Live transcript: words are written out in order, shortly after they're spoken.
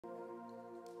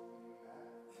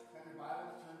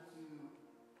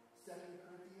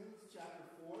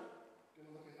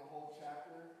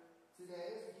today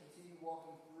as we continue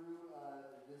walking through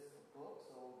this book.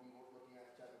 So we'll be looking at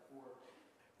chapter 4,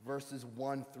 verses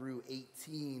 1 through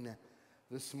 18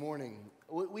 this morning.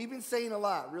 We've been saying a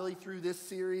lot, really, through this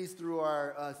series, through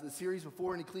our the series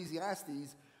before in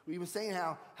Ecclesiastes. We've been saying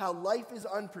how life is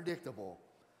unpredictable.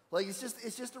 Like, it's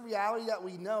just a reality that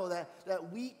we know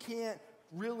that we can't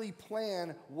really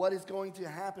plan what is going to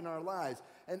happen in our lives.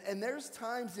 And there's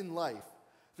times in life,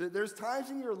 there's times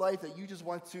in your life that you just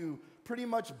want to pretty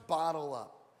much bottle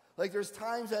up. Like, there's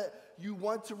times that you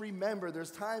want to remember.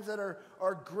 There's times that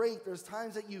are great. There's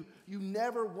times that you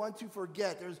never want to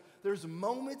forget. There's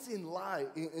moments in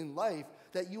life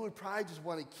that you would probably just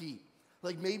want to keep.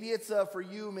 Like, maybe it's for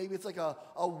you, maybe it's like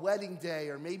a wedding day,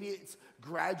 or maybe it's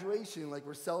graduation like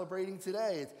we're celebrating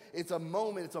today. It's a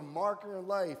moment, it's a marker in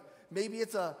life. Maybe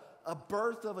it's a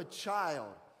birth of a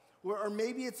child. Or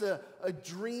maybe it's a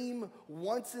dream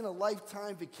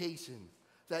once-in-a-lifetime vacation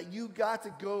that you got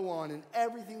to go on and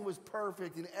everything was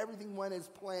perfect and everything went as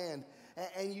planned,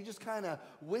 and you just kind of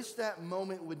wish that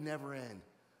moment would never end.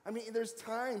 I mean, there's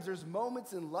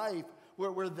moments in life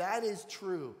where that is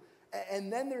true.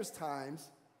 And then there's times,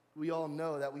 we all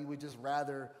know, that we would just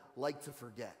rather like to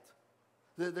forget.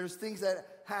 There's things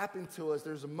that happen to us.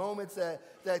 There's moments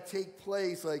that take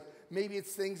place, like maybe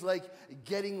it's things like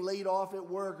getting laid off at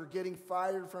work or getting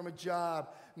fired from a job.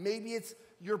 Maybe it's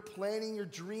you're planning your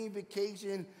dream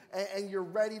vacation and you're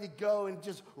ready to go and it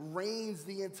just rains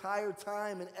the entire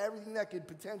time and everything that could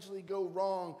potentially go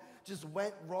wrong just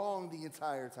went wrong the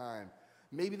entire time.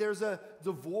 Maybe there's a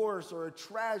divorce or a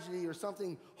tragedy or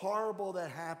something horrible that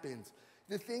happens.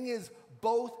 The thing is,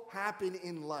 both happen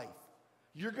in life.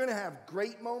 You're going to have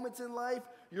great moments in life.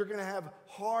 You're going to have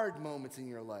hard moments in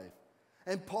your life.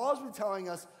 And Paul's been telling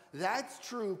us that's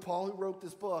true. Paul, who wrote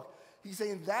this book, he's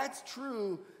saying that's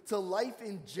true to life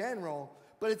in general,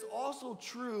 but it's also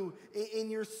true in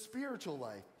your spiritual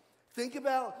life. Think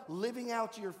about living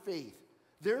out your faith.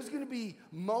 There's going to be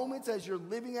moments as you're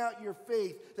living out your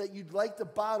faith that you'd like to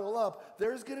bottle up.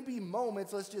 There's going to be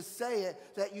moments, let's just say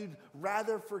it, that you'd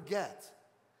rather forget.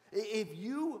 If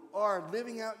you are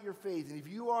living out your faith, and if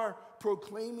you are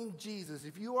proclaiming Jesus,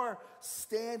 if you are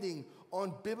standing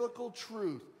on biblical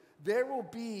truth, there will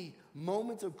be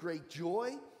moments of great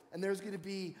joy, and there's going to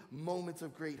be moments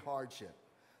of great hardship.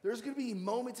 There's going to be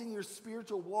moments in your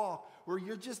spiritual walk where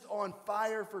you're just on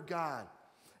fire for God.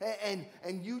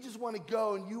 And you just want to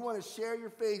go and you want to share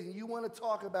your faith and you want to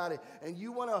talk about it and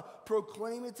you want to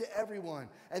proclaim it to everyone.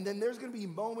 And then there's going to be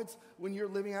moments when you're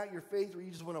living out your faith where you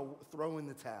just want to throw in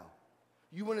the towel.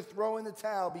 You want to throw in the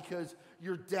towel because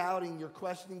you're doubting, you're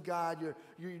questioning God,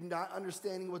 you're not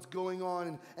understanding what's going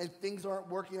on, and things aren't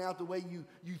working out the way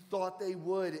you thought they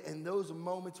would, and those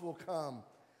moments will come.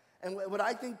 And what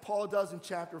I think Paul does in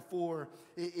chapter 4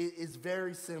 is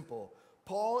very simple.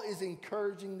 Paul is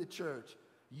encouraging the church.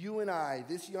 You and I,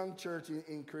 this young church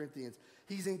in Corinthians,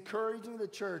 he's encouraging the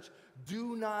church,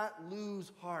 do not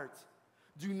lose heart.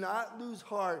 Do not lose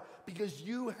heart because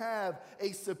you have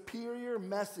a superior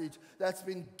message that's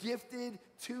been gifted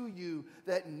to you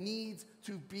that needs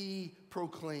to be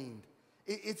proclaimed.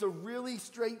 It's a really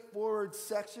straightforward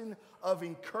section of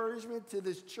encouragement to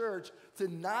this church to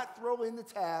not throw in the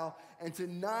towel and to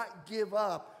not give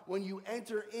up when you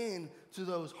enter into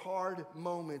those hard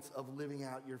moments of living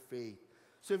out your faith.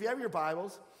 So if you have your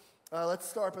Bibles, let's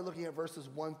start by looking at verses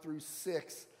 1 through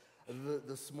 6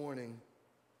 this morning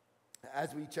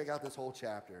as we check out this whole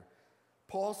chapter.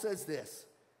 Paul says this.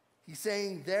 He's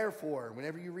saying, therefore.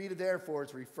 Whenever you read a therefore,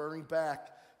 it's referring back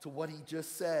to what he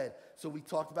just said. So we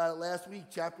talked about it last week,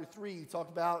 chapter 3. He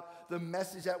talked about the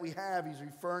message that we have. He's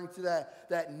referring to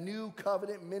that new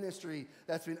covenant ministry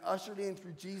that's been ushered in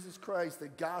through Jesus Christ, the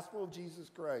gospel of Jesus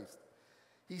Christ.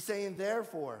 He's saying,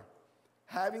 therefore,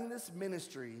 having this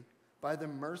ministry, by the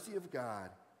mercy of God,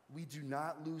 we do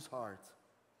not lose heart,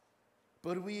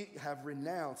 but we have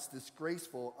renounced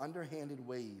disgraceful, underhanded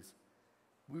ways.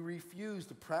 We refuse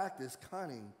to practice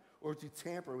cunning or to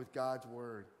tamper with God's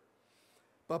word.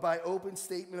 But by open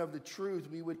statement of the truth,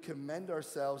 we would commend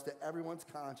ourselves to everyone's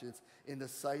conscience in the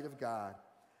sight of God.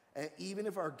 And even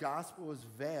if our gospel is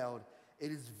veiled,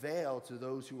 it is veiled to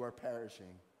those who are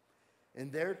perishing. In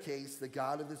their case, the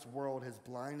God of this world has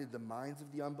blinded the minds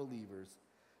of the unbelievers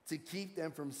to keep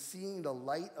them from seeing the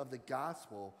light of the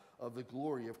gospel of the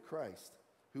glory of Christ,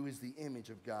 who is the image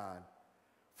of God.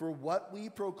 For what we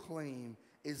proclaim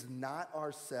is not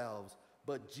ourselves,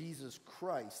 but Jesus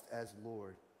Christ as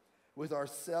Lord, with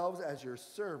ourselves as your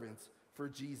servants for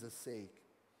Jesus' sake.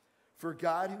 For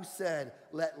God, who said,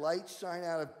 "Let light shine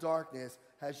out of darkness,"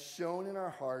 has shone in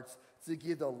our hearts to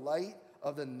give the light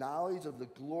of the knowledge of the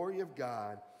glory of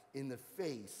God in the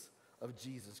face of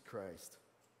Jesus Christ.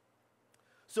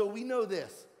 So we know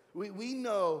this. We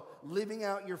know living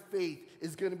out your faith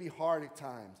is going to be hard at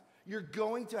times. You're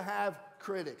going to have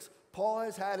critics. Paul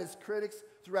has had his critics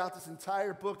throughout this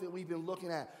entire book that we've been looking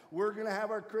at. We're going to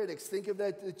have our critics. Think of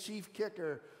that the chief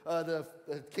kicker, the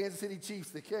Kansas City Chiefs,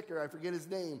 the kicker, I forget his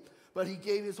name. But he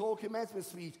gave his whole commencement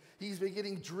speech. He's been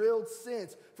getting drilled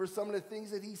since for some of the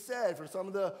things that he said, for some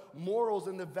of the morals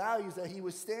and the values that he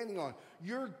was standing on.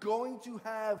 You're going to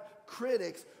have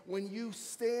critics when you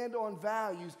stand on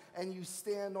values and you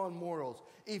stand on morals.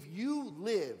 If you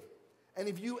live, and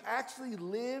if you actually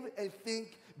live and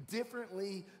think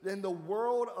differently than the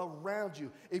world around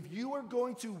you, if you are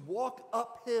going to walk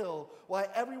uphill while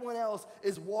everyone else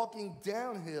is walking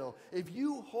downhill, if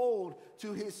you hold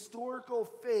to historical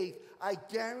faith, I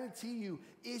guarantee you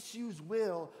issues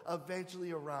will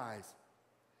eventually arise.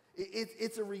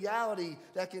 It's a reality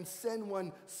that can send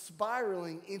one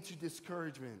spiraling into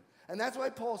discouragement. And that's why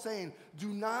Paul's saying, do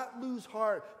not lose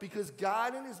heart, because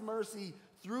God in his mercy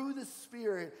through the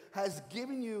Spirit has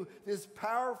given you this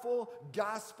powerful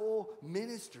gospel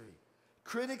ministry.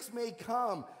 Critics may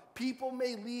come, people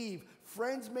may leave,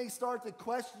 friends may start to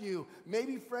question you.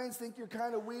 Maybe friends think you're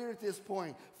kind of weird at this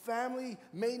point. Family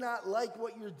may not like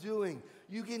what you're doing.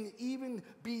 You can even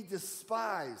be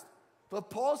despised. But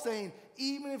Paul's saying,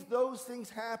 even if those things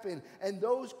happen and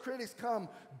those critics come,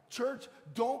 church,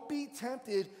 don't be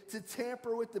tempted to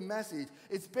tamper with the message.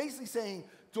 It's basically saying,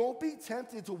 don't be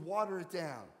tempted to water it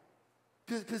down.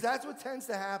 Because that's what tends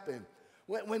to happen.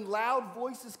 When loud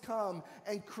voices come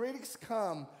and critics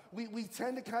come, we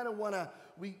tend to kind of want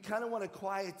to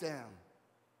quiet down.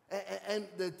 And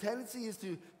the tendency is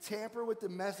to tamper with the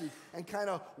message and kind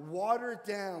of water it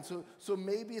down so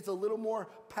maybe it's a little more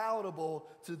palatable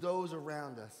to those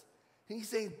around us. He's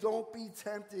saying, don't be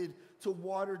tempted to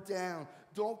water down.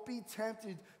 Don't be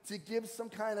tempted to give some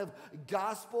kind of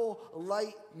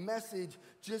gospel-light message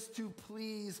just to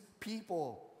please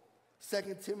people.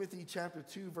 2 Timothy chapter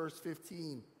 2, verse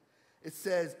 15. It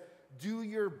says, do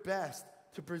your best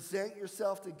to present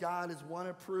yourself to God as one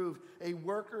approved, a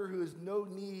worker who has no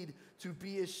need to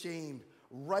be ashamed,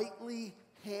 rightly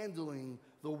handling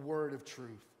the word of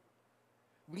truth.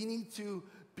 We need to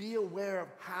be aware of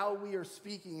how we are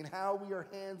speaking and how we are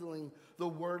handling the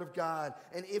word of God,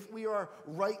 and if we are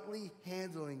rightly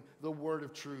handling the word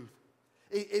of truth.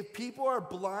 If people are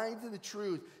blind to the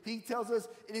truth, he tells us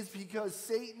it is because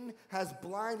Satan has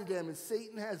blinded them and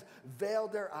Satan has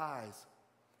veiled their eyes.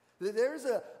 There's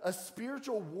a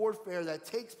spiritual warfare that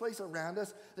takes place around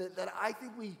us that I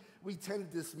think we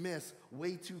tend to dismiss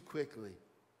way too quickly.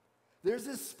 There's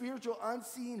this spiritual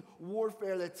unseen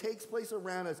warfare that takes place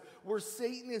around us where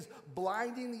Satan is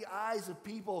blinding the eyes of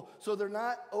people so they're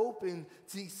not open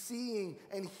to seeing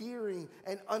and hearing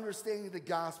and understanding the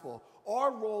gospel.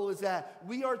 Our role is that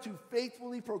we are to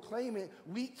faithfully proclaim it.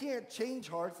 We can't change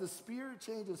hearts. The Spirit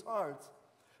changes hearts.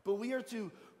 But we are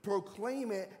to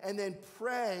proclaim it and then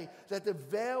pray that the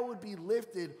veil would be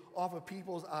lifted off of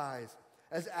people's eyes.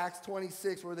 As Acts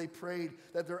 26, where they prayed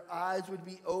that their eyes would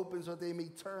be open so that they may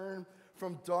turn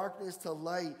from darkness to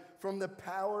light, from the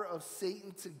power of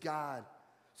Satan to God,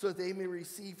 so that they may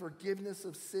receive forgiveness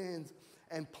of sins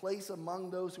and place among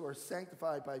those who are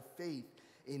sanctified by faith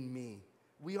in me.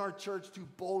 We are church to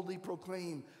boldly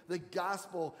proclaim the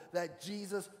gospel that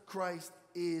Jesus Christ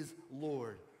is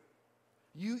Lord.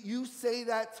 You say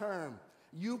that term.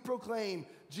 You proclaim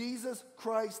Jesus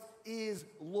Christ is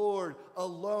Lord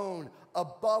alone,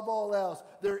 above all else.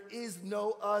 There is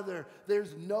no other.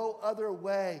 There's no other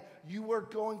way. You are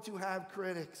going to have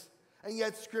critics. And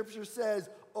yet Scripture says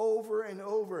over and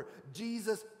over,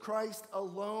 Jesus Christ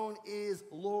alone is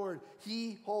Lord.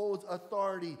 He holds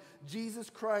authority. Jesus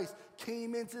Christ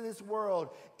came into this world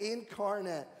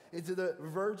incarnate, into the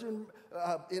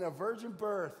in a virgin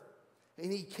birth.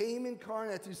 And he came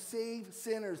incarnate to save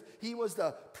sinners. He was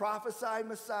the prophesied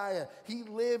Messiah. He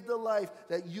lived the life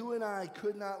that you and I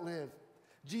could not live.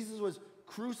 Jesus was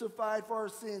crucified for our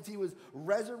sins. He was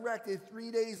resurrected 3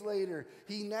 days later.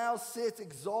 He now sits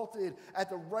exalted at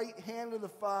the right hand of the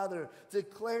Father,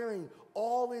 declaring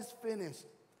all is finished.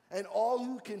 And all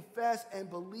who confess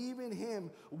and believe in him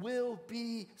will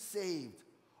be saved.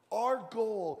 Our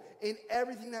goal in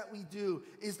everything that we do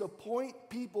is to point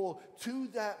people to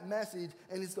that message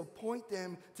and is to point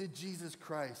them to Jesus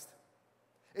Christ.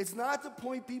 It's not to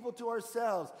point people to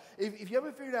ourselves. If you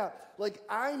haven't figured out,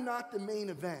 I'm not the main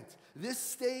event. This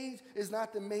stage is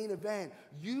not the main event.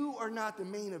 You are not the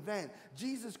main event.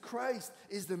 Jesus Christ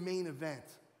is the main event.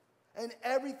 And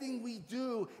everything we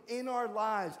do in our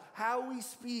lives, how we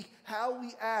speak, how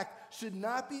we act, should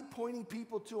not be pointing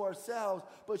people to ourselves,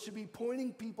 but should be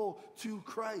pointing people to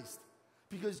Christ.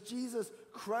 because Jesus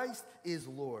Christ is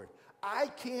Lord. I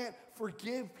can't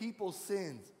forgive people's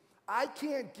sins. I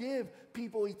can't give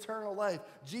people eternal life.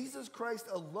 Jesus Christ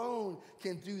alone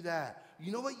can do that.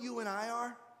 You know what you and I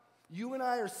are? You and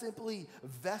I are simply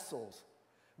vessels.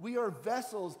 We are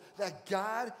vessels that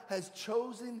God has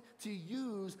chosen to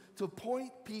use to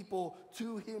point people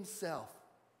to himself.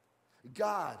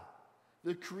 God,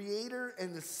 the creator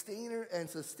and the sustainer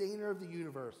of the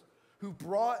universe, who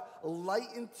brought light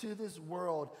into this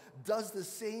world, does the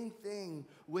same thing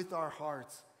with our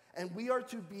hearts. And we are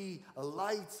to be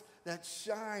lights that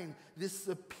shine this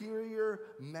superior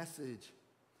message.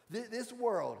 This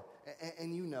world,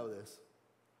 and you know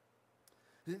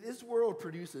this world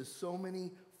produces so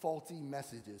many faulty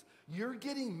messages. You're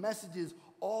getting messages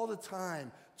all the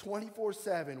time,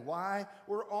 24/7. Why?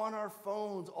 We're on our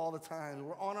phones all the time.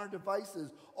 We're on our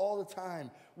devices all the time.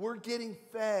 We're getting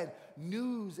fed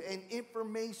news and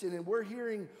information, and we're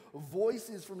hearing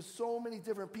voices from so many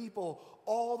different people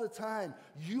all the time.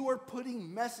 You are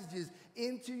putting messages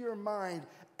into your mind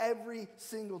every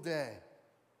single day.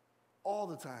 All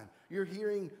the time. You're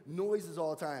hearing noises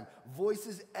all the time.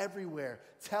 Voices everywhere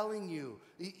telling you.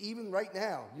 Even right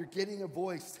now, you're getting a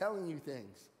voice telling you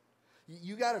things.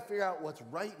 You got to figure out what's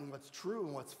right and what's true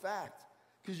and what's fact.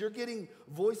 Because you're getting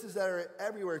voices that are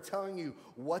everywhere telling you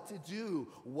what to do,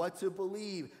 what to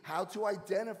believe, how to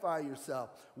identify yourself,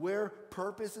 where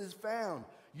purpose is found.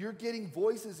 You're getting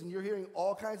voices and you're hearing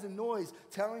all kinds of noise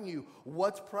telling you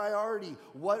what's priority,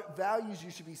 what values you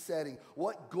should be setting,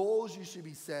 what goals you should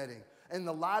be setting. And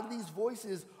a lot of these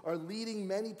voices are leading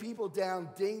many people down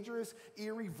dangerous,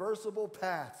 irreversible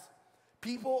paths.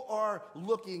 People are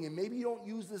looking, and maybe you don't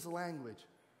use this language,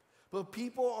 but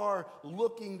people are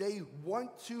looking, they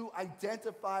want to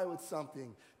identify with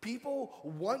something. People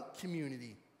want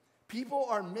community. People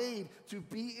are made to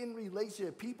be in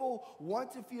relationship. People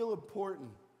want to feel important.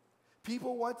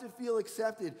 People want to feel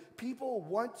accepted. People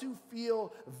want to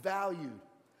feel valued.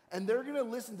 And they're going to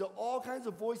listen to all kinds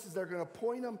of voices that are going to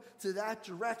point them to that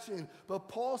direction. But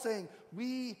Paul's saying,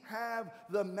 we have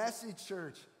the message,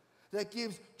 church, that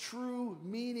gives true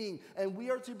meaning. And we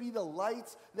are to be the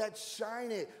lights that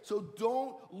shine it. So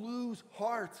don't lose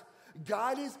heart.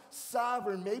 God is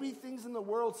sovereign. Maybe things in the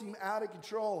world seem out of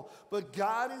control, but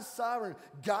God is sovereign.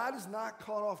 God is not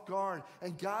caught off guard,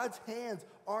 and God's hands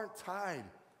aren't tied.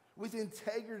 With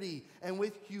integrity and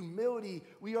with humility,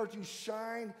 we are to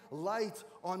shine light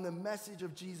on the message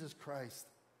of Jesus Christ.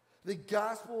 The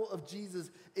gospel of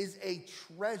Jesus is a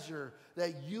treasure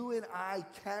that you and I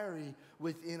carry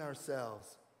within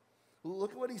ourselves.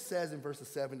 Look at what he says in verses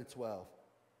 7 to 12.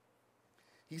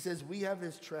 He says, we have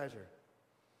this treasure,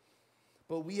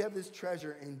 but we have this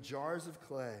treasure in jars of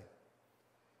clay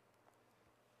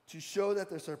to show that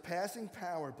the surpassing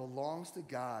power belongs to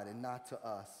God and not to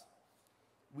us.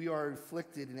 We are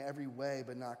afflicted in every way,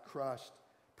 but not crushed,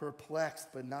 perplexed,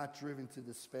 but not driven to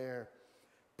despair,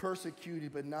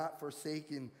 persecuted, but not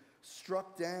forsaken,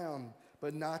 struck down,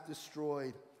 but not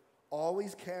destroyed,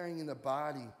 always carrying in the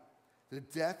body the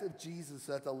death of Jesus,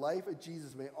 so that the life of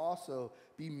Jesus may also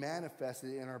be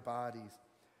manifested in our bodies.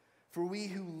 For we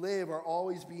who live are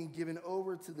always being given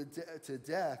over to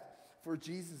death for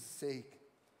Jesus' sake,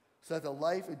 so that the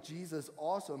life of Jesus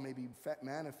also may be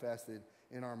manifested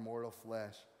in our mortal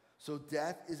flesh. So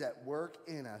death is at work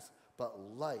in us, but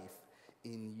life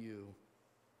in you.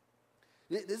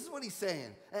 This is what he's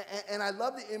saying. And I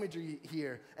love the imagery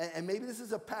here. And maybe this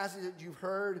is a passage that you've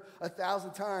heard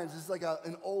 1,000 times. This is like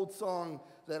an old song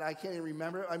that I can't even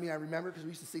remember. I mean, I remember because we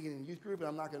used to sing it in youth group, and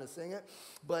I'm not going to sing it.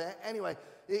 But anyway,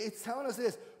 it's telling us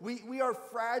this. We are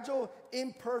fragile,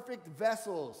 imperfect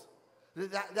vessels.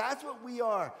 That's what we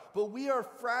are. But we are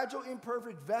fragile,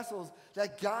 imperfect vessels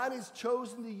that God has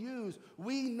chosen to use.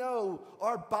 We know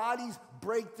our bodies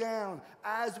break down.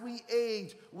 As we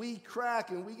age, we crack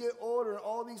and we get older and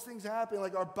all these things happen.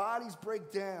 Like our bodies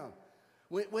break down.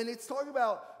 When it's talking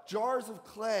about jars of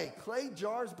clay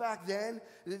jars back then,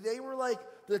 they were like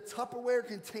the Tupperware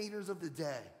containers of the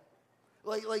day.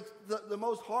 Like the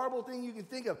most horrible thing you can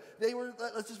think of. They were,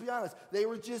 let's just be honest, they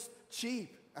were just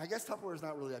cheap. I guess Tupperware is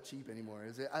not really that cheap anymore,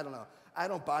 is it? I don't know. I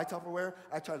don't buy Tupperware.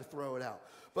 I try to throw it out.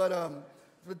 But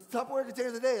the Tupperware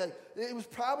containers today, it was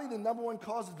probably the number one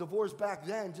cause of divorce back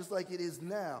then, just like it is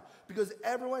now. Because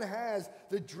everyone has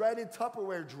the dreaded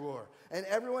Tupperware drawer. And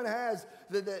everyone has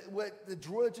the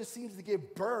drawer that just seems to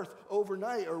give birth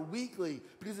overnight or weekly,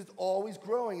 because it's always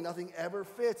growing. Nothing ever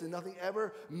fits and nothing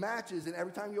ever matches. And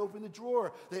every time you open the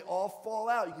drawer, they all fall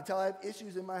out. You can tell I have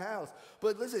issues in my house.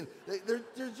 But listen,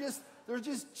 they're They're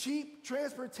just cheap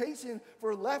transportation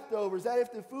for leftovers, that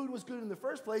if the food was good in the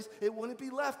first place, it wouldn't be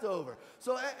leftover.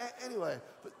 So anyway,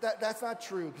 but that's not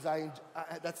true, because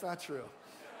that's not true.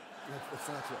 That's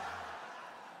not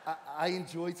true. I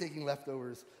enjoy taking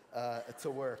leftovers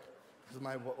to work, because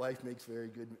my wife makes very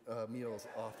good meals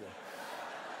often.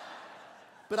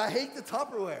 But I hate the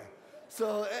Tupperware.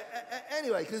 So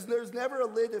anyway, because there's never a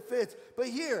lid that fits. But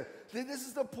here, this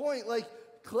is the point. Like,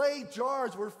 clay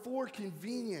jars were for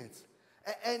convenience.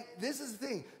 And this is the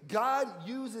thing. God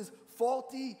uses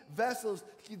faulty vessels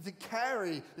to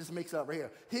carry, this makes up right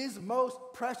here, his most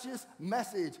precious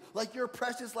message, like your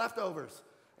precious leftovers,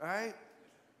 all right?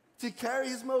 To carry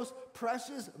his most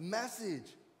precious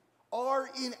message. Our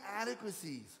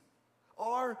inadequacies,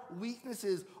 our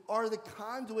weaknesses are the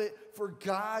conduit for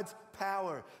God's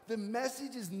power. The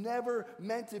message was never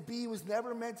meant to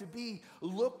be,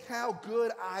 look how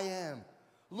good I am.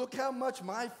 Look how much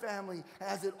my family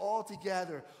has it all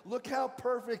together. Look how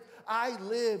perfect I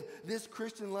live this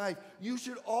Christian life. You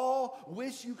should all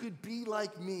wish you could be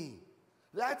like me.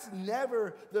 That's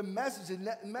never the message.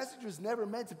 The message was never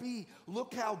meant to be,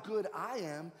 look how good I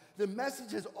am. The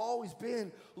message has always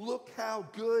been, look how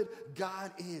good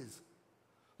God is.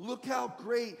 Look how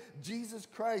great Jesus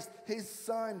Christ, his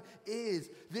son, is.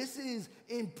 This is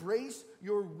embrace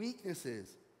your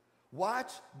weaknesses.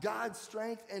 Watch God's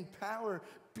strength and power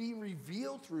be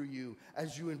revealed through you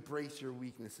as you embrace your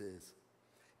weaknesses.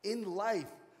 In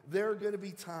life, there are going to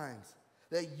be times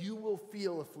that you will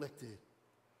feel afflicted.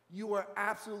 You are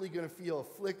absolutely going to feel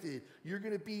afflicted. You're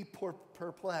going to be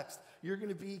perplexed. You're going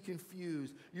to be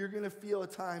confused. You're going to feel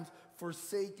at times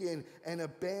forsaken and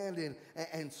abandoned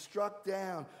and struck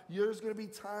down. There's going to be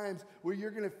times where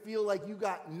you're going to feel like you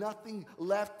got nothing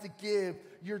left to give.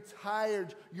 You're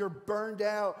tired. You're burned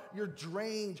out. You're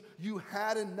drained. You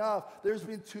had enough. There's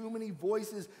been too many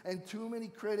voices and too many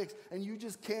critics, and you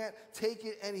just can't take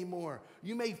it anymore.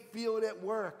 You may feel it at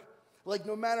work. Like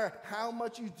no matter how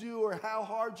much you do or how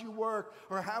hard you work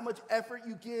or how much effort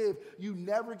you give, you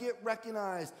never get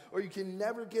recognized or you can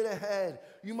never get ahead.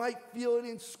 You might feel it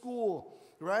in school,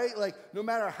 right? Like no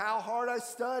matter how hard I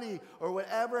study or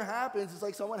whatever happens, it's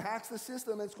like someone hacks the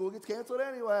system and school gets canceled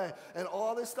anyway. And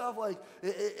all this stuff, like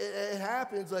it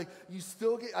happens. Like you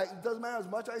still get, it doesn't matter as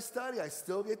much I study, I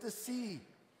still get to see.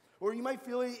 Or you might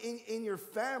feel it in your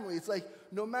family. It's like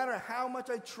no matter how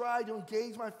much I try to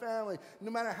engage my family,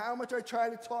 no matter how much I try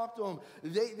to talk to them,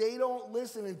 they don't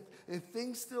listen and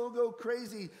things still go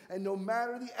crazy. And no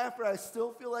matter the effort, I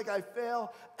still feel like I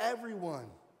fail everyone.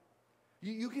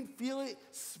 You can feel it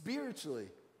spiritually.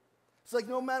 It's like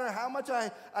no matter how much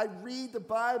I read the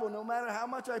Bible, no matter how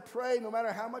much I pray, no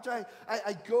matter how much I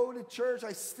go to church,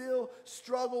 I still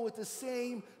struggle with the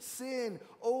same sin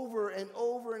over and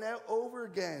over and over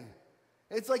again.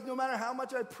 It's like no matter how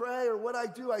much I pray or what I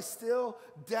do, I still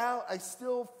doubt, I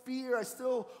still fear, I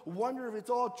still wonder if it's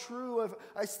all true,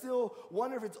 I still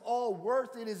wonder if it's all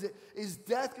worth it. Is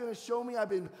death going to show me I've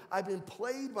been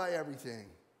played by everything?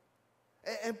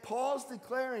 And Paul's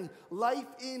declaring life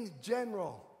in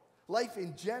general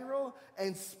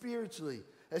and spiritually,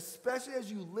 especially as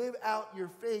you live out your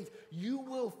faith, you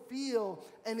will feel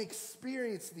and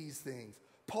experience these things.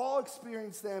 Paul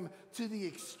experienced them to the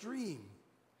extreme.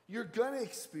 You're going to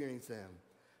experience them.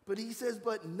 But he says,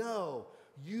 but no,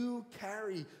 you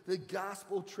carry the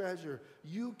gospel treasure.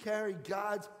 You carry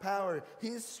God's power.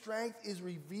 His strength is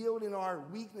revealed in our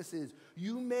weaknesses.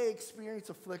 You may experience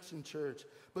affliction, church,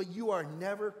 but you are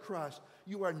never crushed.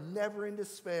 You are never in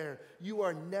despair. You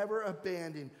are never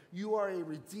abandoned. You are a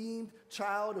redeemed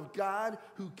child of God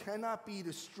who cannot be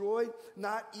destroyed,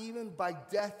 not even by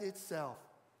death itself.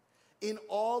 In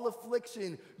all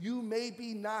affliction, you may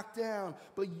be knocked down,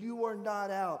 but you are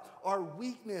not out. Our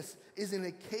weakness is an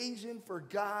occasion for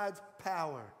God's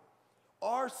power.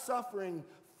 Our suffering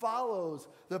follows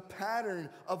the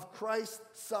pattern of Christ's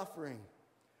suffering.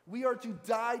 We are to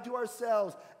die to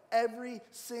ourselves every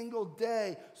single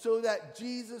day so that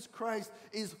Jesus Christ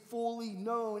is fully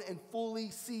known and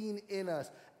fully seen in us.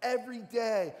 Every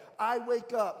day I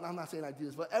wake up, I'm not saying I do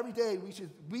this, but every day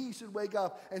we should wake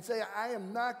up and say, I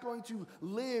am not going to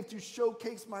live to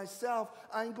showcase myself.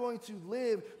 I'm going to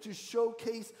live to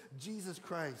showcase Jesus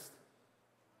Christ.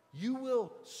 You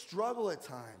will struggle at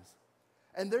times.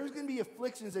 And there's going to be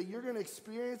afflictions that you're going to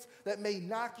experience that may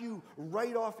knock you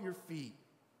right off your feet.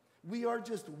 We are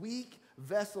just weak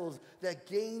vessels that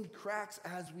gain cracks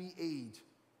as we age.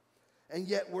 And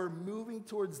yet we're moving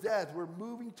towards death. We're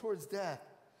moving towards death.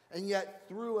 And yet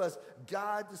through us,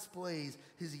 God displays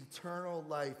his eternal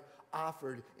life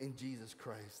offered in Jesus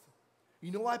Christ.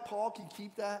 You know why Paul can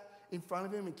keep that in front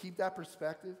of him and keep that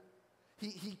perspective?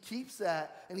 He keeps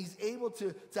that, and he's able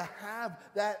to have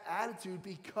that attitude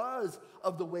because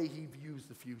of the way he views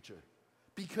the future,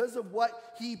 because of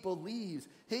what he believes.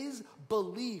 His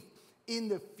belief in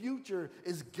the future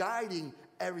is guiding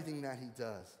everything that he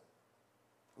does.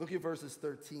 Look at verses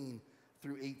 13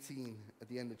 through 18 at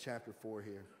the end of chapter 4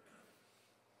 here.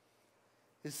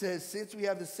 It says, since we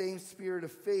have the same spirit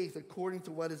of faith according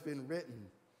to what has been written,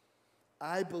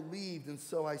 I believed and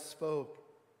so I spoke.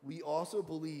 We also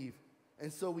believe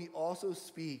and so we also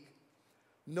speak,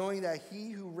 knowing that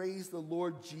he who raised the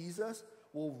Lord Jesus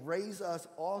will raise us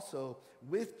also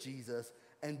with Jesus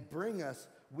and bring us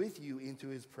with you into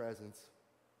his presence.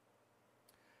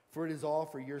 For it is all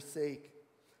for your sake,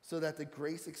 so that the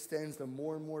grace extends to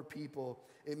more and more people.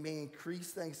 It may increase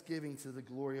thanksgiving to the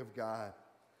glory of God.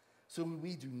 So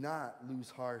we do not lose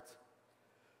heart.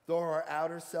 Though our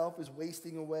outer self is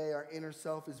wasting away, our inner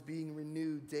self is being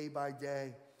renewed day by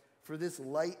day. For this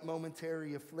light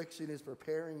momentary affliction is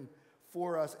preparing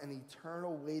for us an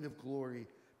eternal weight of glory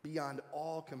beyond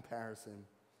all comparison.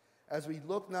 As we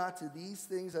look not to these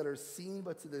things that are seen,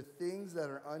 but to the things that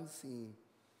are unseen.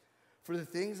 For the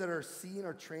things that are seen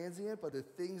are transient, but the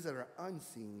things that are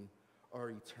unseen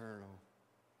are eternal.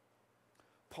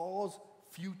 Paul's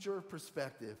future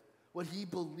perspective, what he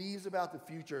believes about the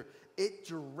future, it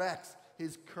directs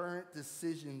his current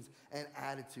decisions and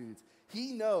attitudes.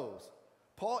 He knows,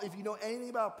 Paul, if you know anything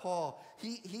about Paul,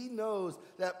 he knows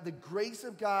that the grace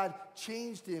of God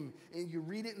changed him. And you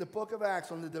read it in the book of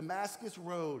Acts on the Damascus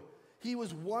Road. He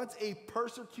was once a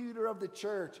persecutor of the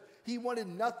church. He wanted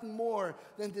nothing more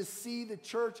than to see the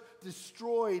church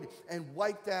destroyed and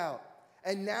wiped out.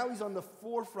 And now he's on the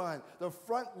forefront, the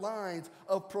front lines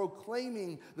of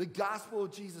proclaiming the gospel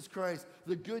of Jesus Christ,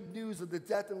 the good news of the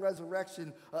death and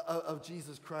resurrection of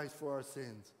Jesus Christ for our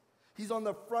sins. He's on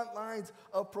the front lines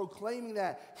of proclaiming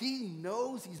that. He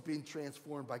knows he's been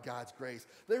transformed by God's grace.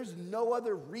 There's no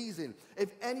other reason. If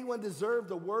anyone deserved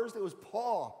the worst, it was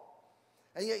Paul.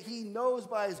 And yet he knows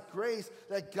by his grace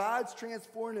that God's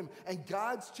transformed him and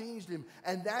God's changed him.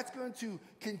 And that's going to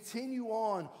continue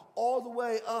on all the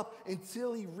way up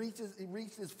until he reaches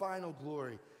his final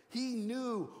glory. He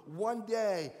knew one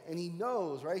day, and he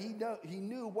knows, right? He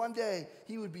knew one day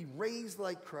he would be raised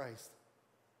like Christ.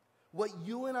 What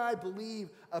you and I believe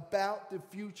about the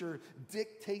future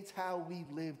dictates how we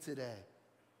live today.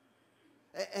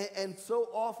 And so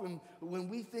often when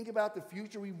we think about the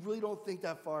future, we really don't think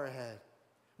that far ahead.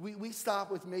 We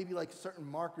stop with maybe like certain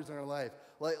markers in our life.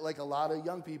 Like a lot of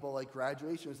young people, like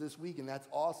graduation was this week, and that's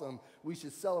awesome. We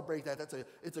should celebrate that.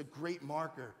 It's a great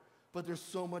marker. But there's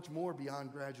so much more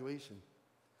beyond graduation.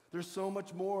 There's so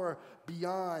much more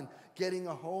beyond getting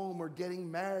a home or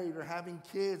getting married or having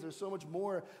kids. There's so much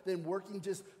more than working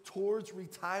just towards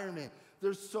retirement.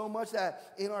 There's so much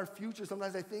that in our future,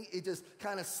 sometimes I think it just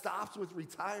kind of stops with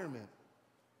retirement.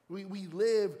 We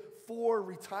live for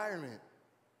retirement.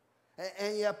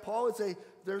 And yet Paul would say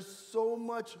there's so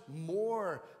much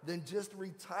more than just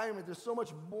retirement. There's so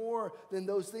much more than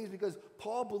those things, because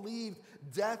Paul believed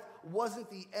death wasn't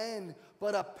the end,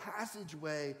 but a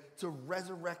passageway to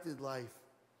resurrected life.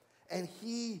 And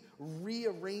he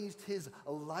rearranged his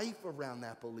life around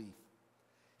that belief.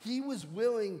 He was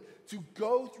willing to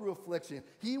go through affliction.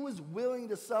 He was willing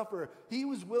to suffer. He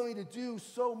was willing to do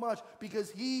so much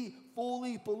because he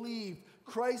fully believed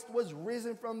Christ was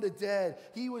risen from the dead.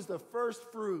 He was the first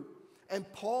fruit. And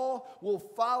Paul will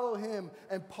follow him,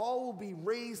 and Paul will be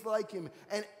raised like him.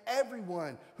 And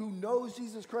everyone who knows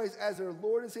Jesus Christ as their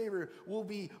Lord and Savior will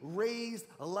be raised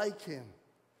like him.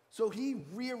 So he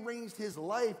rearranged his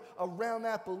life around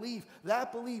that belief.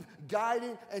 That belief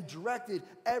guided and directed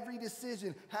every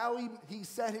decision, how he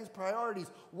set his priorities,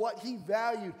 what he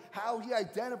valued, how he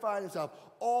identified himself,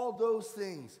 all those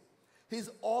things.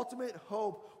 His ultimate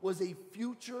hope was a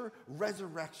future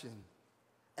resurrection.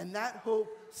 And that hope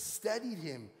steadied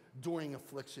him during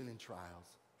affliction and trials.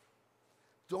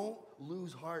 Don't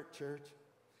lose heart, church.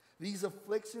 These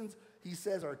afflictions, he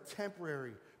says, are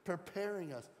temporary,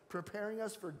 preparing us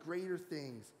for greater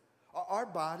things. Our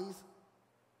bodies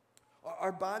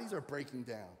are breaking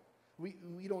down.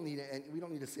 We don't need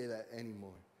to say that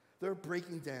anymore. They're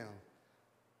breaking down.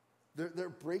 They're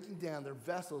breaking down. They're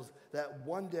vessels that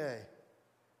one day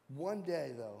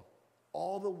though,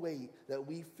 all the weight that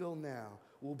we feel now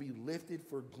will be lifted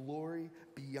for glory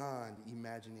beyond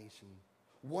imagination.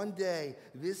 One day,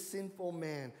 this sinful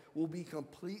man will be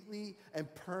completely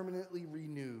and permanently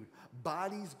renewed,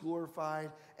 bodies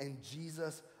glorified, and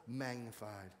Jesus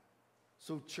magnified.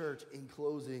 So, church, in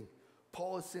closing,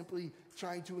 Paul is simply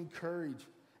trying to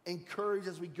encourage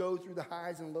as we go through the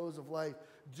highs and lows of life.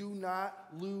 Do not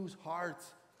lose heart.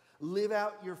 Live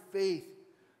out your faith.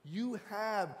 You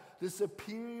have the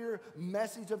superior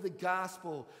message of the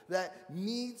gospel that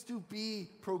needs to be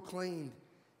proclaimed.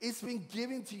 It's been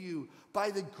given to you by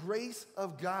the grace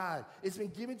of God. It's been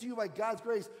given to you by God's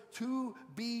grace to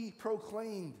be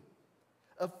proclaimed.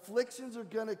 Afflictions are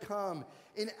going to come.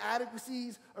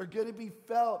 Inadequacies are going to be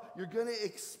felt. You're going to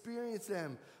experience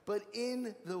them. But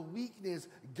in the weakness,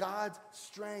 God's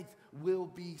strength will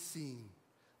be seen.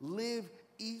 Live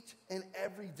each and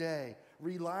every day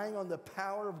relying on the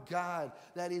power of God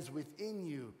that is within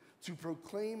you to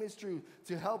proclaim His truth,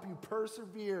 to help you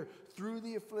persevere through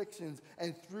the afflictions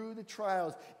and through the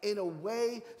trials in a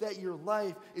way that your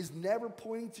life is never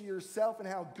pointing to yourself and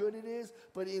how good it is,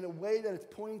 but in a way that it's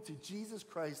pointing to Jesus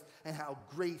Christ and how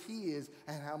great He is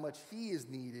and how much He is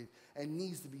needed and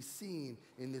needs to be seen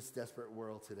in this desperate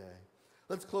world today.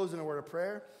 Let's close in a word of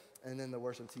prayer, and then the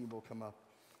worship team will come up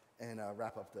and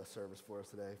wrap up the service for us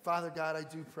today. Father God, I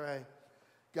do pray,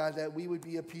 God, that we would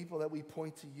be a people that we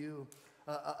point to you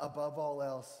above all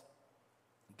else.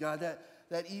 God,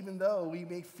 that even though we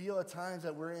may feel at times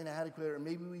that we're inadequate, or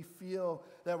maybe we feel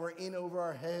that we're in over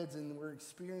our heads and we're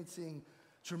experiencing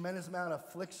tremendous amount of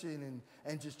affliction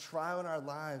and just trial in our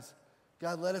lives,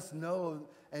 God, let us know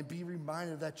and be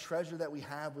reminded of that treasure that we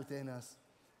have within us.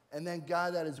 And then,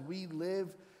 God, that as we live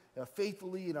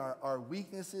faithfully in our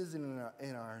weaknesses and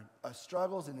in our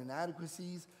struggles and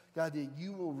inadequacies, God, that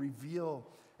you will reveal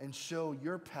and show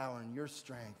your power and your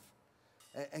strength.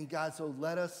 And God, so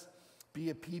let us be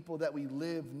a people that we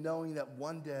live knowing that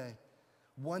one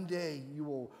day you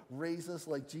will raise us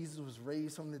like Jesus was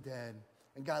raised from the dead.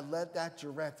 And God, let that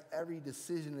direct every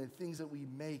decision and things that we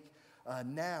make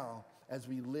now as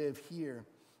we live here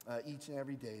each and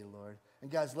every day, Lord. And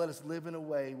guys, let us live in a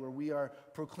way where we are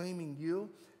proclaiming you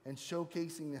and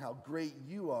showcasing how great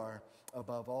you are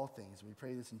above all things. We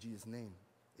pray this in Jesus' name.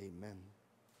 Amen.